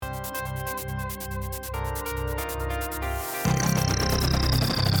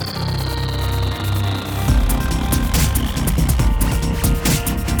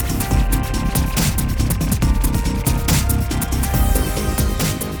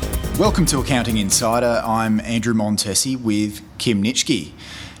Welcome to Accounting Insider. I'm Andrew Montesi with Kim Nitschke.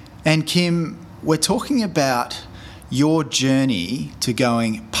 And Kim, we're talking about your journey to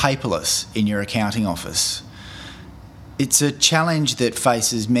going paperless in your accounting office. It's a challenge that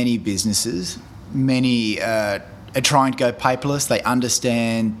faces many businesses. Many are trying to go paperless. They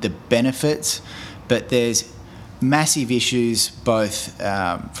understand the benefits, but there's massive issues both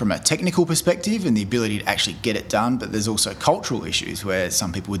from a technical perspective and the ability to actually get it done, but there's also cultural issues where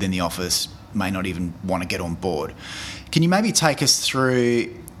some people within the office may not even want to get on board. Can you maybe take us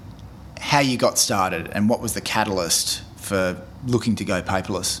through how you got started and what was the catalyst for looking to go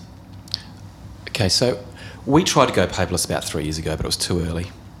paperless? Okay, so we tried to go paperless about 3 years ago, but it was too early.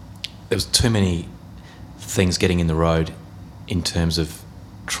 There was too many things getting in the road in terms of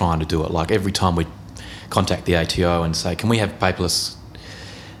trying to do it. Like every time we'd contact the ATO and say, can we have paperless,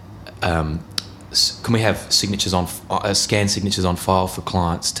 can we have signatures on, scanned signatures on file for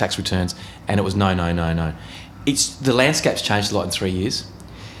clients, tax returns? And it was no. The landscape's changed a lot in 3 years.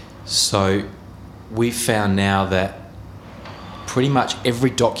 So we've found now that pretty much every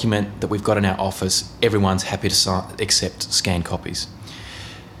document that we've got in our office, everyone's happy to accept scanned copies.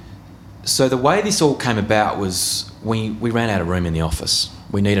 So the way this all came about was we ran out of room in the office.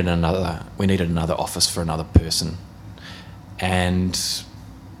 We needed another office for another person. And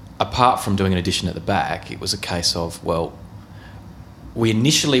apart from doing an addition at the back, it was a case of, well, we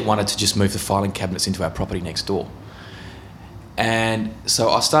initially wanted to just move the filing cabinets into our property next door. And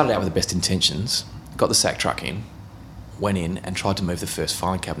so I started out with the best intentions, got the sack truck in, went in and tried to move the first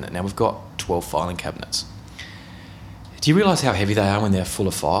filing cabinet. Now we've got 12 filing cabinets. Do you realise how heavy they are when they're full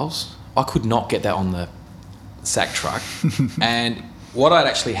of files? I could not get that on the sack truck. And what I'd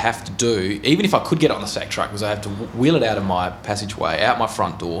actually have to do, even if I could get it on the sack truck, was I have to wheel it out of my passageway, out my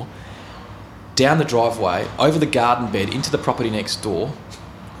front door, down the driveway, over the garden bed, into the property next door,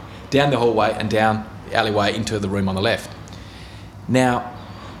 down the hallway and down the alleyway into the room on the left. Now,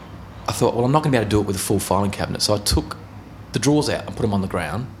 I thought, well, I'm not going to be able to do it with a full filing cabinet. So I took the drawers out and put them on the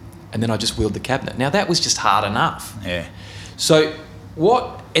ground, and then I just wheeled the cabinet. Now, that was just hard enough. Yeah. So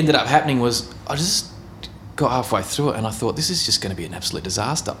what ended up happening was I just got halfway through it and I thought, this is just going to be an absolute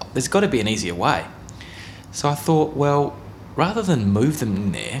disaster. There's got to be an easier way. So I thought, well, rather than move them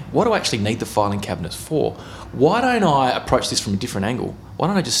in there, what do I actually need the filing cabinets for? Why don't I approach this from a different angle? Why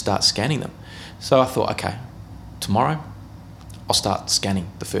don't I just start scanning them? So I thought, okay, tomorrow I'll start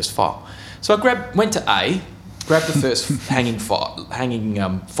scanning the first file. So I went to A, grabbed the first hanging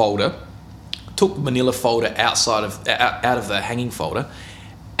folder, took the manila folder out of the hanging folder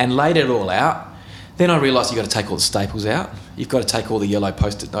and laid it all out. Then I realised you've got to take all the staples out. You've got to take all the yellow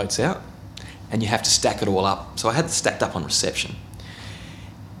Post-it notes out and you have to stack it all up. So I had it stacked up on reception.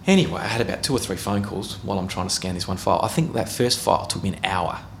 Anyway, I had about 2 or 3 phone calls while I'm trying to scan this one file. I think that first file took me an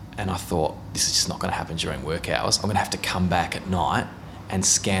hour and I thought, this is just not going to happen during work hours. I'm going to have to come back at night and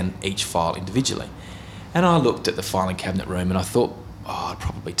scan each file individually. And I looked at the filing cabinet room and I thought, it'd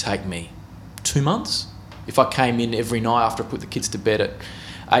probably take me 2 months. If I came in every night after I put the kids to bed at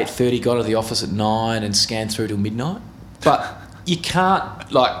 8:30, got to the office at 9 and scanned through till midnight. But you can't,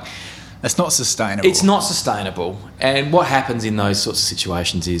 That's not sustainable. It's not sustainable. And what happens in those sorts of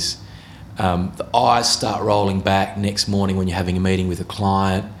situations is the eyes start rolling back next morning when you're having a meeting with a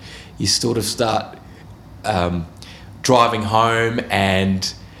client. You sort of start driving home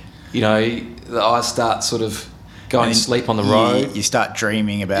and, the eyes start sort of going to sleep on the road. You start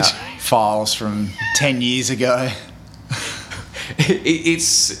dreaming about files from 10 years ago.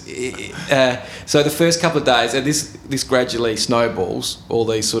 So the first couple of days, and this gradually snowballs, all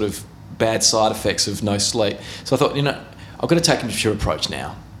these sort of bad side effects of no sleep. So I thought, I've got to take a mature approach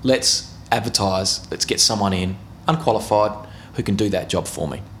now. Let's advertise, let's get someone in, unqualified, who can do that job for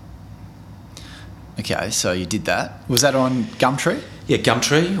me. Okay, so you did that. Was that on Gumtree? Yeah,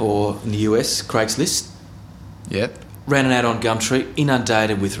 Gumtree, or in the US, Craigslist. Yep. Ran an ad on Gumtree,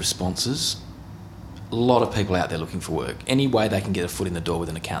 inundated with responses. A lot of people out there looking for work. Any way they can get a foot in the door with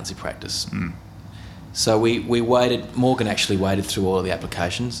an accountancy practice. Mm. So we waited, Morgan actually waded through all of the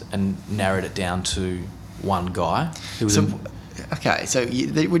applications and narrowed it down to one guy. Okay, so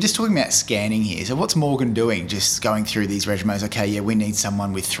we're just talking about scanning here. So what's Morgan doing? Just going through these resumes, okay, yeah, we need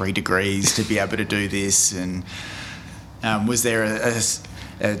someone with 3 degrees to be able to do this. And was there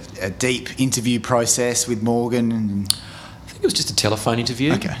a deep interview process with Morgan? I think it was just a telephone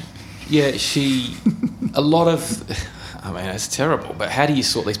interview. Okay. Yeah, it's terrible, but how do you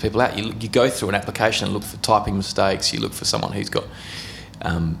sort these people out? You go through an application and look for typing mistakes. You look for someone who's got,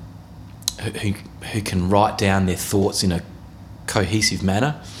 who can write down their thoughts in a cohesive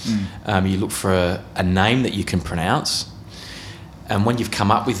manner. You look for a name that you can pronounce. And when you've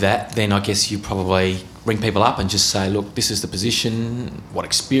come up with that, then I guess you probably ring people up and just say, look, this is the position, what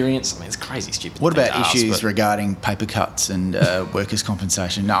experience. I mean, it's crazy stupid. What thing about to ask, issues but- regarding paper cuts and workers'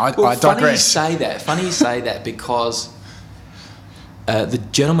 compensation? No, I Well, funny you digress. say that. Funny you say that because the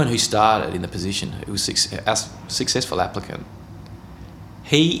gentleman who started in the position, who was a successful applicant,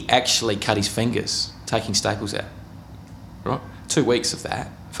 he actually cut his fingers taking staples out. Right, 2 weeks of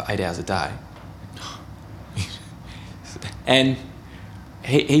that for 8 hours a day, and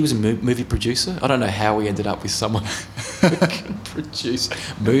he was a movie producer. I don't know how we ended up with someone who can produce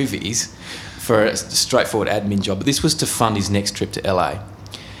movies for a straightforward admin job, but this was to fund his next trip to LA.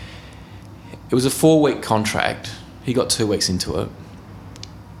 It was a 4-week contract. He got 2 weeks into it,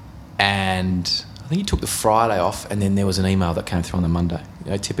 and I think he took the Friday off, and then there was an email that came through on the Monday.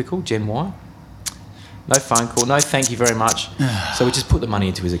 You know, typical Gen Y. No phone call, no thank you very much. So we just put the money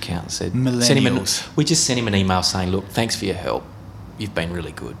into his account and said, Millennials. we just sent him an email saying, look, thanks for your help. You've been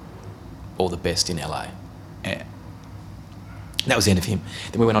really good. All the best in LA. Yeah. That was the end of him.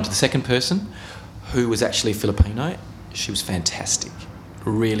 Then we went on to the second person, who was actually Filipino. She was fantastic.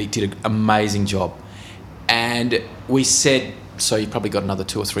 Really did an amazing job. And we said, so you probably got another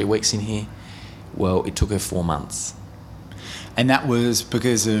 2 or 3 weeks in here. Well, it took her 4 months. And that was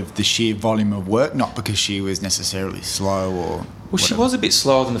because of the sheer volume of work, not because she was necessarily slow or... Well, she was a bit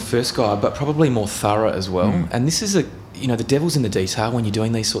slower than the first guy, but probably more thorough as well. And this is the devil's in the detail when you're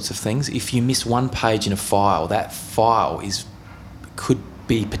doing these sorts of things. If you miss one page in a file, that file could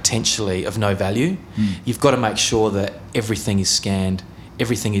be potentially of no value. You've got to make sure that everything is scanned,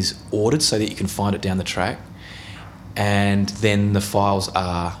 everything is ordered so that you can find it down the track, and then the files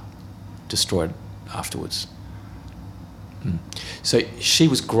are destroyed afterwards. So she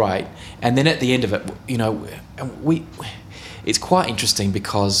was great, and then at the end of it, it's quite interesting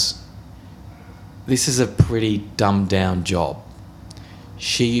because this is a pretty dumbed down job.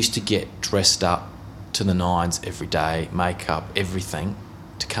 She used to get dressed up to the nines every day, makeup, everything,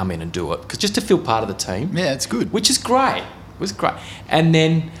 to come in and do it, just to feel part of the team. Yeah, it's good. Which is great. It was great. And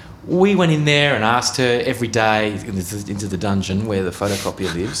then we went in there and asked her every day into the dungeon where the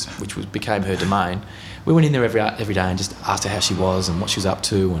photocopier lives, which became her domain. We went in there every day and just asked her how she was and what she was up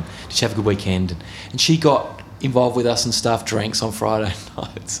to, and did she have a good weekend. And she got involved with us and stuff, drinks on Friday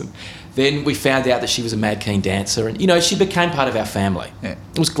nights. And then we found out that she was a mad keen dancer, and she became part of our family. Yeah.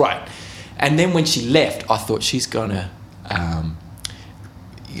 It was great. And then when she left, I thought she's going to,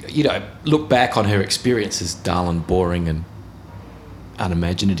 look back on her experience as dull and boring and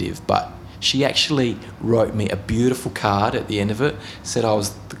unimaginative, but she actually wrote me a beautiful card at the end of it, said I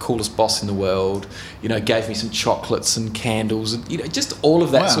was the coolest boss in the world, gave me some chocolates and candles and, just all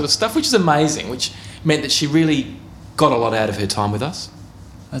of that sort of stuff, which is amazing, which meant that she really got a lot out of her time with us.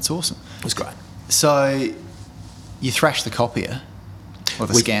 That's awesome. It was great. So you thrashed the copier or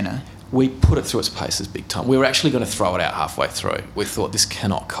the scanner. We put it through its paces big time. We were actually going to throw it out halfway through. We thought this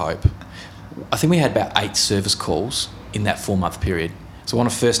cannot cope. I think we had about 8 service calls in that 4-month period. So on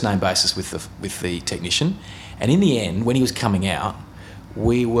a first name basis with the technician. And in the end, when he was coming out,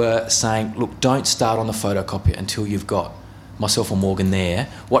 we were saying, look, don't start on the photocopier until you've got myself or Morgan there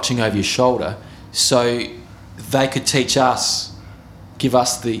watching over your shoulder, so they could teach us, give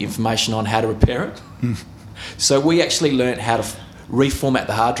us the information on how to repair it. So we actually learnt how to reformat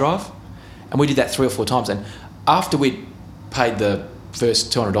the hard drive, and we did that 3 or 4 times. And after we'd paid the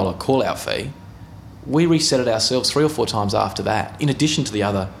first $200 call-out fee, we reset it ourselves 3 or 4 times after that, in addition to the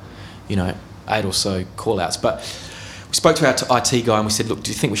other, 8 or so call-outs. But we spoke to our IT guy and we said, look,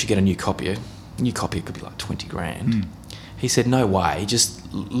 do you think we should get a new copier? A new copier could be like 20 grand. He said, no way,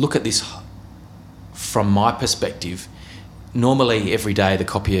 just look at this from my perspective. Normally, every day, the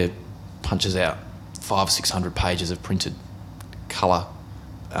copier punches out 500 or 600 pages of printed colour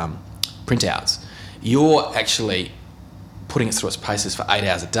printouts. You're actually putting it through its paces for 8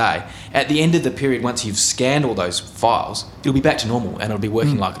 hours a day. At the end of the period, once you've scanned all those files, it'll be back to normal and it'll be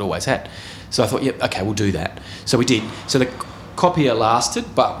working like it always had. So I thought, yep, okay, we'll do that. So we did. So the copier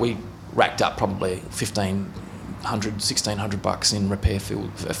lasted, but we racked up probably $1,500, $1,600 in repair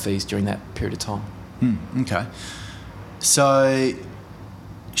fees during that period of time. Okay. So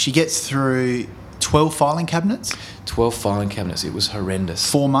she gets through 12 filing cabinets? 12 filing cabinets. It was horrendous.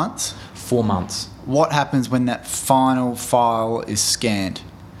 4 months? 4 months. What happens when that final file is scanned?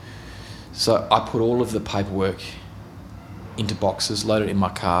 So I put all of the paperwork into boxes, loaded it in my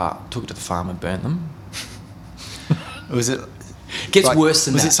car, took it to the farm and burnt them. Was it... Gets worse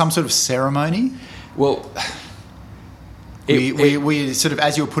than that. Was it some sort of ceremony? Well... We sort of,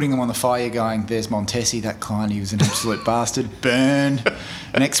 as you were putting them on the fire, you're going, there's Montesi, that client, he was an absolute bastard, burn.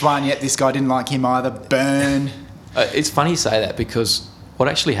 Next one, yet this guy didn't like him either, burn. It's funny you say that because what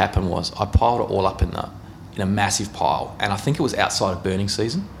actually happened was I piled it all up in a massive pile, and I think it was outside of burning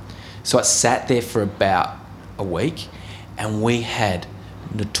season. So it sat there for about a week, and we had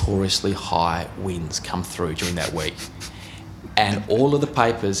notoriously high winds come through during that week. And all of the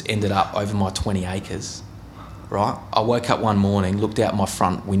papers ended up over my 20 acres, right? I woke up one morning, looked out my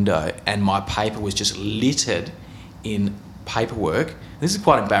front window, and my paper was just littered in paperwork. This is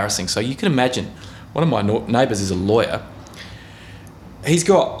quite embarrassing. So you can imagine, one of my neighbours is a lawyer. He's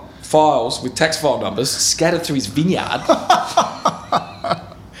got files with tax file numbers scattered through his vineyard.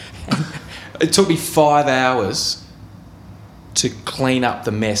 It took me 5 hours to clean up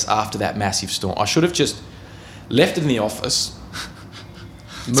the mess after that massive storm. I should have just left it in the office,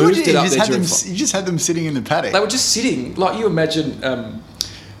 moved it up there. You just had them sitting in the paddock. They were just sitting, like you imagine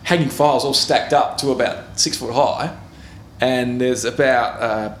hanging files all stacked up to about 6 foot high, and there's about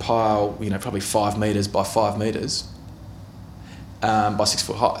a pile, probably 5 metres by 5 metres by 6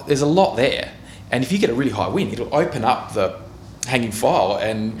 foot high. There's a lot there, and if you get a really high wind, it'll open up the hanging file,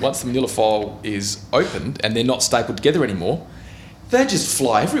 and once the manila file is opened and they're not stapled together anymore, they just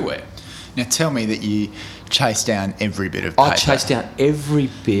fly everywhere. Now tell me that you chased down every bit of paper. I chased down every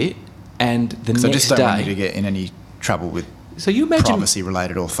bit, and the next day... I just don't want you to get in any trouble with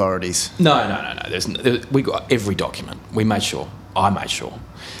privacy-related authorities. No. We got every document. I made sure.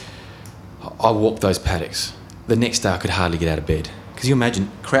 I walked those paddocks. The next day I could hardly get out of bed. Because you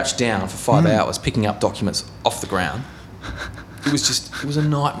imagine, crouched down for 5 hours, picking up documents off the ground. It was a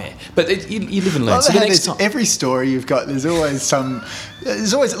nightmare. But you live and learn. So the next time... Every story you've got, there's always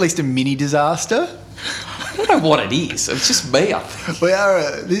at least a mini disaster. I don't know what it is. It's just me, I think.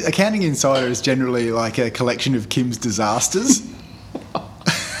 The Accounting Insider is generally like a collection of Kim's disasters.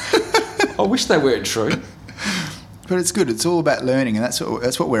 I wish they weren't true. But it's good. It's all about learning, and that's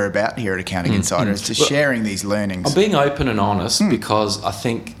what we're about here at Accounting Insider, is just sharing these learnings. I'm being open and honest because I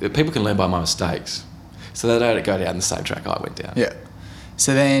think that people can learn by my mistakes. So they don't go down the same track I went down. Yeah.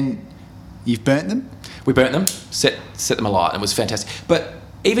 So then you've burnt them? We burnt them, set them alight, and it was fantastic. But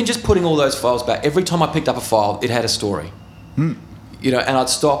even just putting all those files back, every time I picked up a file, it had a story. And I'd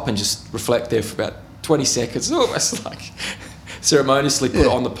stop and just reflect there for about 20 seconds, almost like ceremoniously put it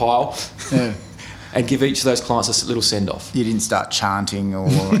on the pile and give each of those clients a little send-off. You didn't start chanting or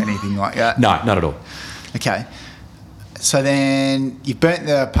anything like that? No, not at all. Okay. So then you burnt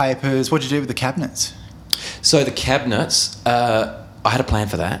the papers. What did you do with the cabinets? So the cabinets, I had a plan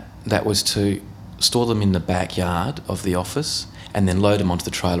for that. That was to store them in the backyard of the office and then load them onto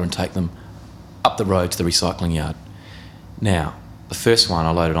the trailer and take them up the road to the recycling yard. Now, the first one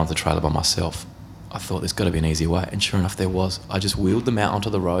I loaded onto the trailer by myself. I thought there's got to be an easier way, and sure enough there was. I just wheeled them out onto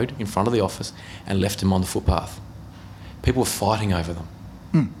the road in front of the office and left them on the footpath. People were fighting over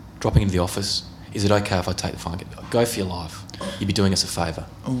them, dropping into the office. Is it okay if I take the fine? Go for your life. You'd be doing us a favour.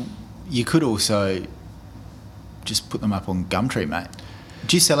 You could also just put them up on Gumtree, mate.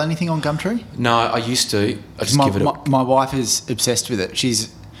 Do you sell anything on Gumtree? No, I used to. I just give it a... My wife is obsessed with it.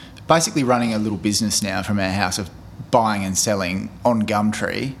 She's basically running a little business now from our house of buying and selling on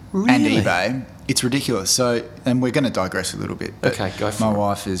Gumtree and eBay. It's ridiculous. So, and we're going to digress a little bit. Okay, go for it. My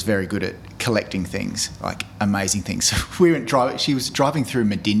wife is very good at collecting things, like amazing things. So we went driving. She was driving through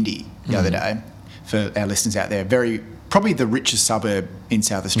Medindi the other day. For our listeners out there, probably the richest suburb in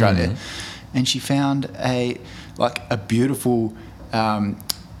South Australia, and she found a beautiful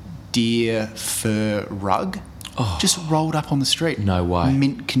deer fur rug just rolled up on the street. No way.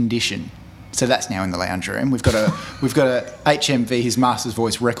 Mint condition. So that's now in the lounge room. We've got a HMV, his Master's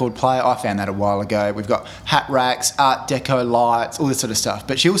Voice record player. I found that a while ago. We've got hat racks, Art Deco lights, all this sort of stuff.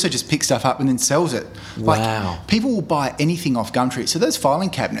 But she also just picks stuff up and then sells it. Wow. People will buy anything off Gumtree. So those filing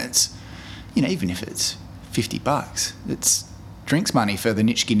cabinets, even if it's $50, it's drinks money for the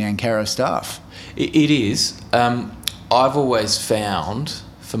Nitschke Nankara staff. It is. I've always found,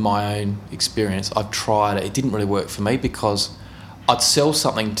 for my own experience, I've tried it. It didn't really work for me because I'd sell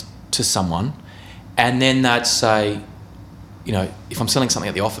something to someone and then they'd say, if I'm selling something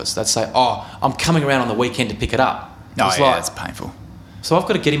at the office, they'd say, I'm coming around on the weekend to pick it up. That's painful. So I've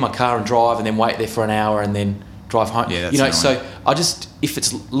got to get in my car and drive and then wait there for an hour and then drive home. Yeah, that's annoying. So I just, if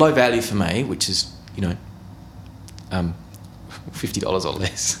it's low value for me, which is, $50 or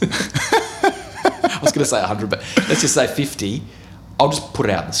less. I was going to say 100, but let's just say 50. I'll just put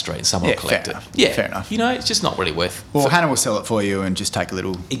it out in the street and someone will collect it. Yeah, fair enough. It's just not really worth. Well, Hannah will sell it for you and just take a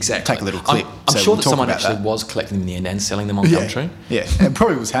little clip. I'm sure that someone actually was collecting them in the end and selling them on Gumtree. Yeah, it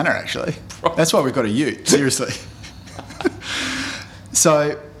probably was Hannah actually. That's why we've got a ute. Seriously.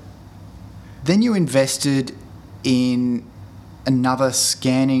 So, then you invested in another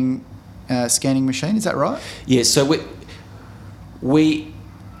scanning scanning machine. Is that right? Yeah, so we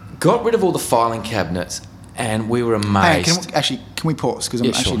got rid of all the filing cabinets, and we were amazed. Hey, can we pause? Because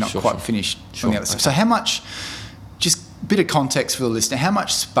I'm not quite finished on the other stuff. So how much, just a bit of context for the listener, how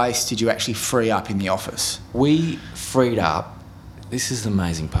much space did you actually free up in the office? We freed up, this is the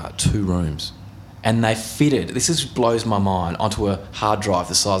amazing part, 2 rooms. And they fitted, this blows my mind, onto a hard drive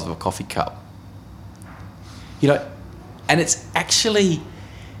the size of a coffee cup. You know, and it's actually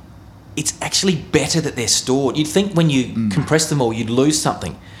better that they're stored. You'd think when you compress them all, you'd lose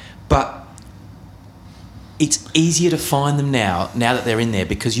something. But it's easier to find them now that they're in there,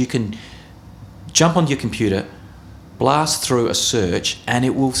 because you can jump onto your computer, blast through a search, and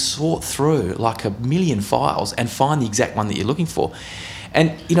it will sort through like 1 million files and find the exact one that you're looking for.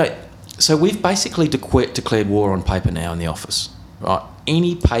 And, you know, so we've basically declared war on paper now in the office, right?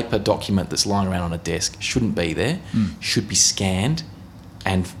 Any paper document that's lying around on a desk shouldn't be there, should be scanned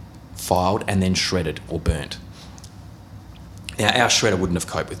and filed and then shredded or burnt. Now, our shredder wouldn't have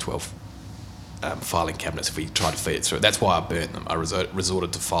coped with 12 filing cabinets if we tried to feed it through. That's why I burnt them. I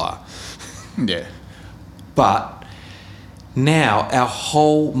resorted to fire. Yeah. But now our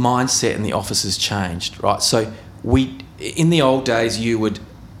whole mindset in the office has changed, right? So in the old days, you would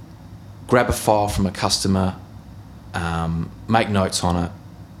grab a file from a customer, make notes on it,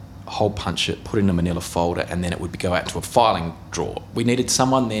 hole punch it, put it in a manila folder, and then it would go out to a filing drawer. We needed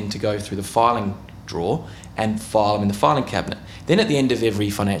someone then to go through the filing drawer and file them in the filing cabinet. Then at the end of every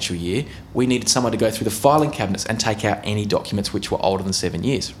financial year, we needed someone to go through the filing cabinets and take out any documents which were older than 7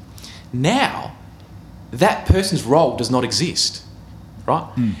 years. Now, that person's role does not exist, right?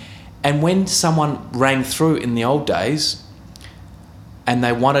 And when someone rang through in the old days and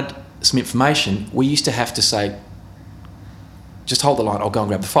they wanted some information, we used to have to say, just hold the line, I'll go and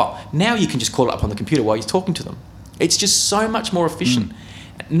grab the file. Now you can just call it up on the computer while you're talking to them. It's just so much more efficient.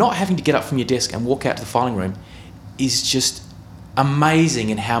 Not having to get up from your desk and walk out to the filing room is just amazing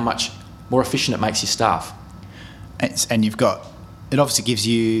in how much more efficient it makes your staff. And it obviously gives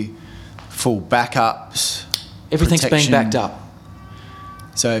you full backups. Everything's protection. being backed up.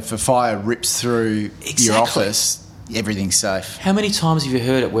 So if a fire rips through your office, everything's safe. How many times have you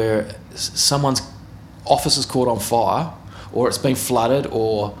heard it where someone's office is caught on fire, or it's been flooded,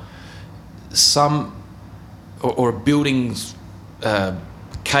 or or a building's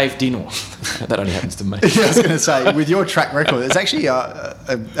caved in, or that only happens to me. I was going to say, with your track record, there's actually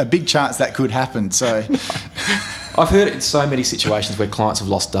a big chance that could happen. So, I've heard it in so many situations where clients have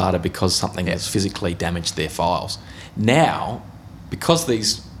lost data because something has physically damaged their files. Now, because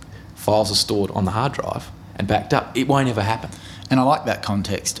these files are stored on the hard drive and backed up, it won't ever happen. And I like that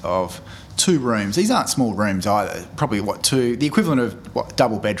context of 2 rooms. These aren't small rooms either. Probably the equivalent of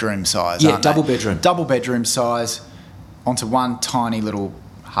double bedroom size. Yeah, double bedroom. Double bedroom size onto one tiny little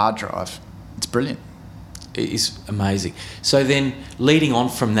hard drive. It's brilliant. It is amazing. So then, leading on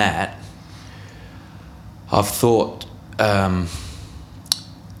from that, I've thought, I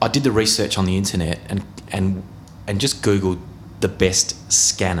did the research on the internet and just Googled the best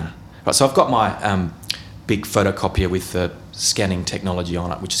scanner. Right, so I've got my big photocopier with the scanning technology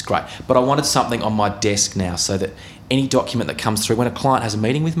on it, which is great. But I wanted something on my desk now so that any document that comes through, when a client has a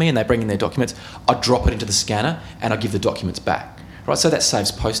meeting with me and they bring in their documents, I drop it into the scanner and I give the documents back. Right, so that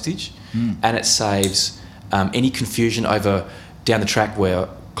saves postage and it saves any confusion over down the track where a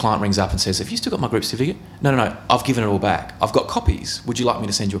client rings up and says, have you still got my group certificate? No, I've given it all back. I've got copies. Would you like me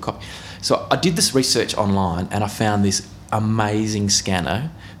to send you a copy? So I did this research online and I found this amazing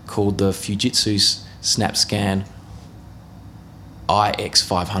scanner called the Fujitsu SnapScan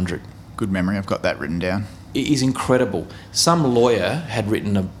IX500. Good memory. I've got that written down. It is incredible. Some lawyer had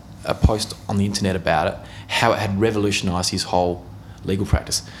written a post on the internet about it, how it had revolutionised his whole legal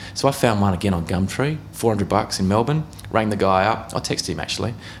practice. So I found one again on Gumtree, $400 in Melbourne, rang the guy up. I texted him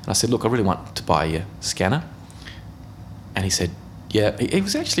actually, and I said, look, I really want to buy a scanner. And he said, yeah, it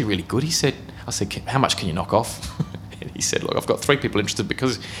was actually really good. I said, how much can you knock off? And he said, look, I've got 3 people interested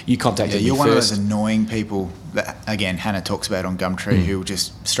because you contacted me you're first. One of those annoying people that, again, Hannah talks about on Gumtree, who will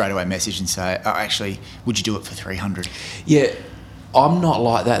just straight away message and say, oh, actually, would you do it for 300? Yeah, I'm not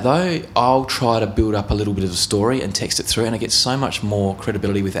like that though. I'll try to build up a little bit of a story and text it through, and I get so much more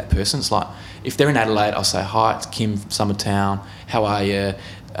credibility with that person. It's like, if they're in Adelaide, I'll say, hi, it's Kim from Summertown. How are you?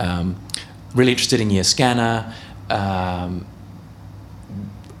 Really interested in your scanner. I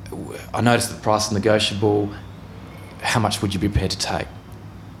noticed the price is negotiable. How much would you be prepared to take?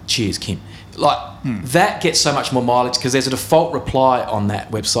 Cheers, Kim. That gets so much more mileage because there's a default reply on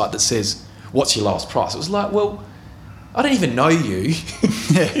that website that says, what's your lowest price? It was like, well, I don't even know you.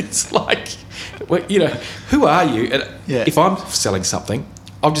 It's like, well, who are you? And if I'm selling something,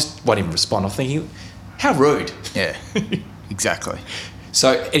 I just won't even respond. I'm thinking, how rude. Yeah, exactly.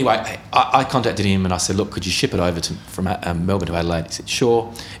 So anyway, I contacted him and I said, look, could you ship it over from Melbourne to Adelaide? He said,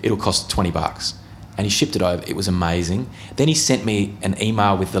 sure, it'll cost $20. And he shipped it over. It was amazing. Then he sent me an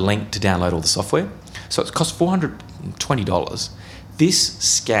email with the link to download all the software. So it cost $420. This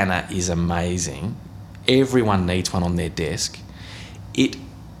scanner is amazing. Everyone needs one on their desk.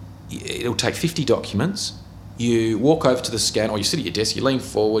 It'll take 50 documents. You walk over to the scanner, or you sit at your desk, you lean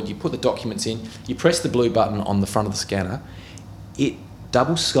forward, you put the documents in, you press the blue button on the front of the scanner. It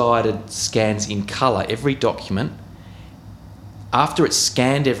double-sided scans in colour every document. After it's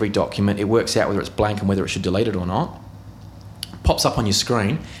scanned every document, it works out whether it's blank and whether it should delete it or not. Pops up on your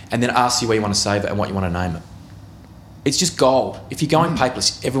screen and then asks you where you want to save it and what you want to name it. It's just gold. If you're going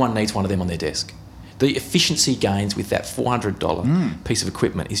paperless, everyone needs one of them on their desk. The efficiency gains with that $400 piece of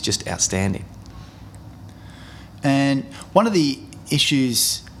equipment is just outstanding. And one of the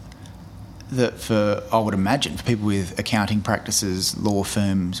issues that I would imagine, for people with accounting practices, law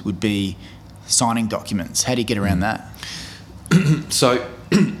firms, would be signing documents. How do you get around that? So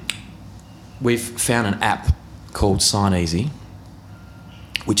we've found an app called Sign Easy,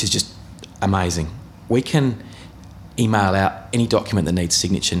 which is just amazing. We can email out any document that needs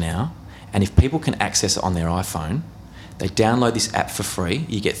signature now, and if people can access it on their iPhone, they download this app for free.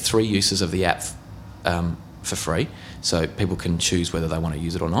 You get 3 uses of the app for free, so people can choose whether they want to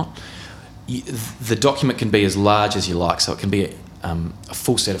use it or not. The document can be as large as you like, so it can be a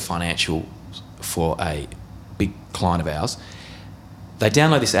full set of financials for a big client of ours. They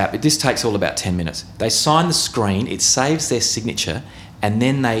download this app. This takes all about 10 minutes. They sign the screen, it saves their signature, and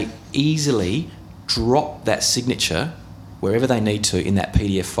then they easily drop that signature wherever they need to in that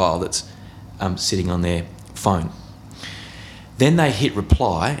PDF file that's sitting on their phone. Then they hit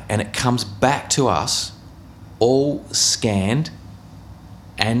reply, and it comes back to us all scanned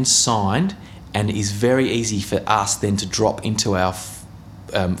and signed, and it is very easy for us then to drop into our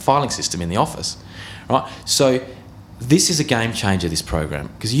filing system in the office, right? So this is a game changer, this program,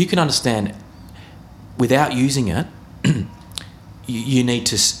 because you can understand without using it, you need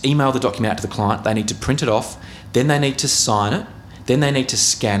to email the document out to the client, they need to print it off, then they need to sign it, then they need to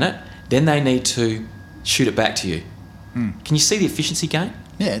scan it, then they need to shoot it back to you. Can you see the efficiency gain?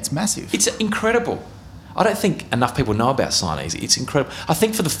 Yeah, it's massive. It's incredible. I don't think enough people know about Sign Easy. It's incredible. I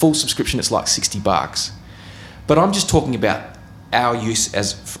think for the full subscription it's like $60. But I'm just talking about our use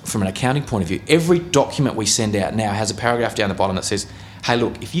from an accounting point of view. Every document we send out now has a paragraph down the bottom that says, hey,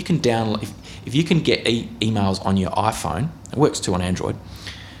 look, if you can download, if you can get emails on your iPhone, it works too on Android,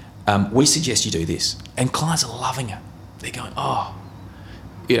 we suggest you do this. And clients are loving it. They're going,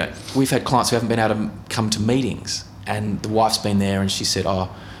 we've had clients who haven't been able to come to meetings, and the wife's been there and she said,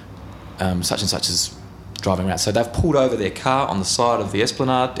 such and such is driving around. So they've pulled over their car on the side of the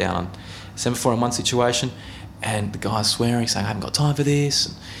Esplanade down on semaphore in one situation, and the guy's swearing, saying, I haven't got time for this.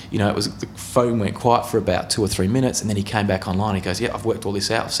 And, the phone went quiet for about 2 or 3 minutes, and then he came back online. He goes, yeah, I've worked all this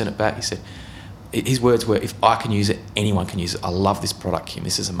out. I've sent it back. He said, his words were, if I can use it, anyone can use it. I love this product, Kim.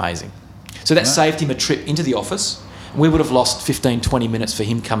 This is amazing. So that saved him a trip into the office. We would have lost 15, 20 minutes for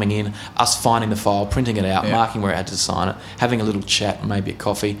him coming in, us finding the file, printing it out, marking where it had to sign it, having a little chat, maybe a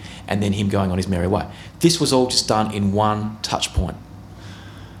coffee, and then him going on his merry way. This was all just done in one touch point.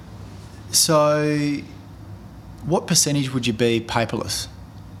 So what percentage would you be paperless?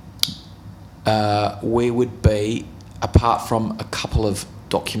 We would be, apart from a couple of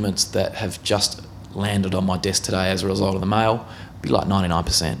documents that have just landed on my desk today as a result of the mail, be like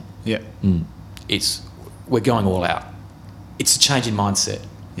 99%. Yeah. We're going all out. It's a change in mindset.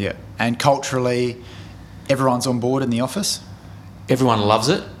 Yeah. And culturally, everyone's on board in the office? Everyone loves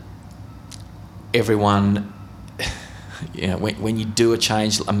it. Everyone, when you do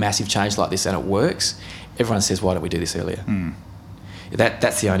a massive change like this and it works, everyone says, why don't we do this earlier?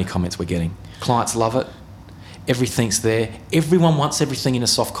 That's the only comments we're getting. Clients love it. Everything's there. Everyone wants everything in a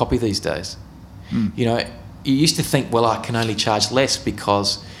soft copy these days. You used to think, well, I can only charge less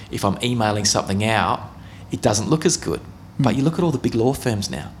because if I'm emailing something out, it doesn't look as good. But you look at all the big law firms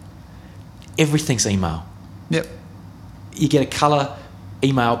now. Everything's email. Yep. You get a colour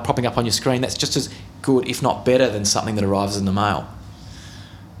email popping up on your screen. That's just as good, if not better, than something that arrives in the mail.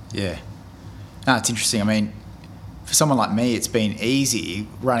 Yeah. No, it's interesting. I mean, for someone like me, it's been easy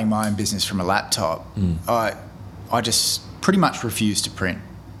running my own business from a laptop. I just pretty much refuse to print.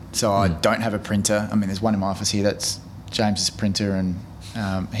 So I don't have a printer. I mean, there's one in my office here that's James's printer, and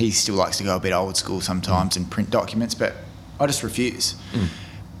he still likes to go a bit old school sometimes and print documents, but I just refuse.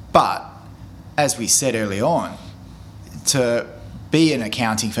 But as we said early on, to be an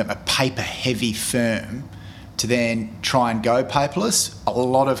accounting firm, a paper-heavy firm, to then try and go paperless, a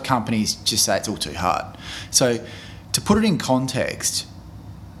lot of companies just say it's all too hard. So to put it in context,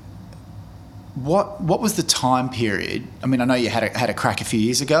 what was the time period? I mean, I know you had a crack a few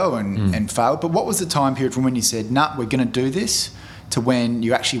years ago and failed, but what was the time period from when you said, nah, we're going to do this, to when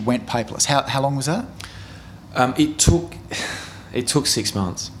you actually went paperless? How long was that? It took 6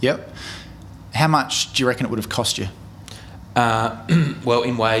 months. Yep. How much do you reckon it would have cost you? Well,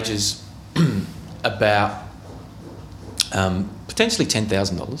 in wages, about potentially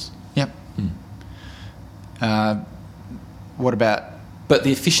 $10,000. Yep. What about... But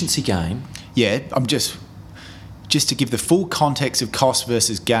the efficiency gain... Yeah, I'm just to give the full context of cost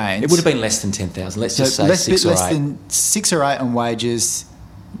versus gains. It would have been less than 10,000. Let's just say less 6 or 8. Less than 6 or 8 on wages,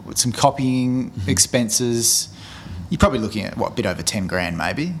 with some copying expenses. You're probably looking at, what, a bit over 10 grand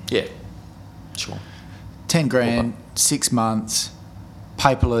maybe? Yeah, sure. 10 grand, 6 months,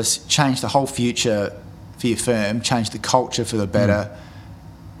 paperless, change the whole future for your firm, change the culture for the better,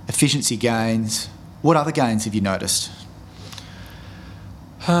 efficiency gains. What other gains have you noticed?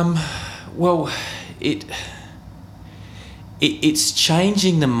 Well, it's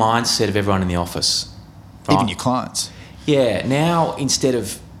changing the mindset of everyone in the office. Right? Even your clients. Yeah, now instead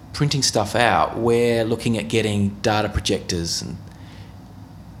of printing stuff out, we're looking at getting data projectors and,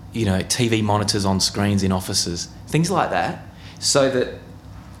 TV monitors on screens in offices, things like that, so that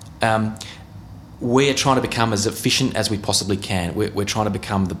we're trying to become as efficient as we possibly can. We're trying to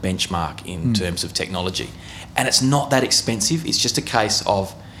become the benchmark in terms of technology. And it's not that expensive. It's just a case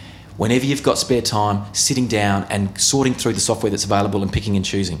of whenever you've got spare time, sitting down and sorting through the software that's available and picking and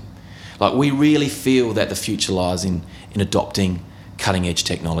choosing. Like, we really feel that the future lies in adopting cutting-edge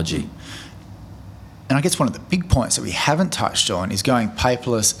technology. And I guess one of the big points that we haven't touched on is going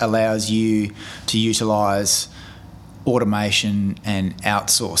paperless allows you to utilise automation and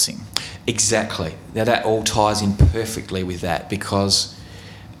outsourcing. Exactly. Now, that all ties in perfectly with that, because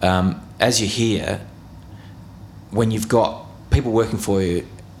as you hear, when you've got people working for you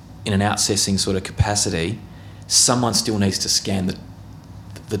in an outsourcing sort of capacity, someone still needs to scan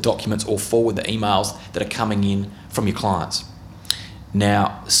the documents or forward the emails that are coming in from your clients.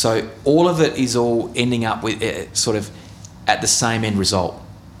 Now, so all of it is all ending up with sort of at the same end result.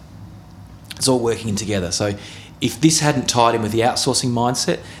 It's all working in together. So if this hadn't tied in with the outsourcing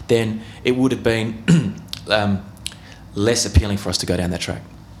mindset, then it would have been less appealing for us to go down that track.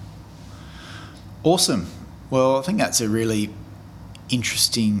 Awesome. Well, I think that's a really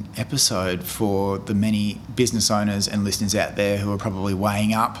interesting episode for the many business owners and listeners out there who are probably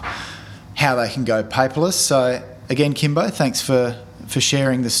weighing up how they can go paperless. So again, Kimbo, thanks for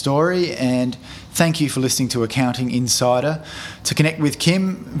sharing the story, and thank you for listening to Accounting Insider. To connect with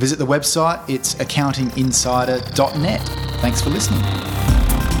Kim, visit the website. It's accountinginsider.net. Thanks for listening.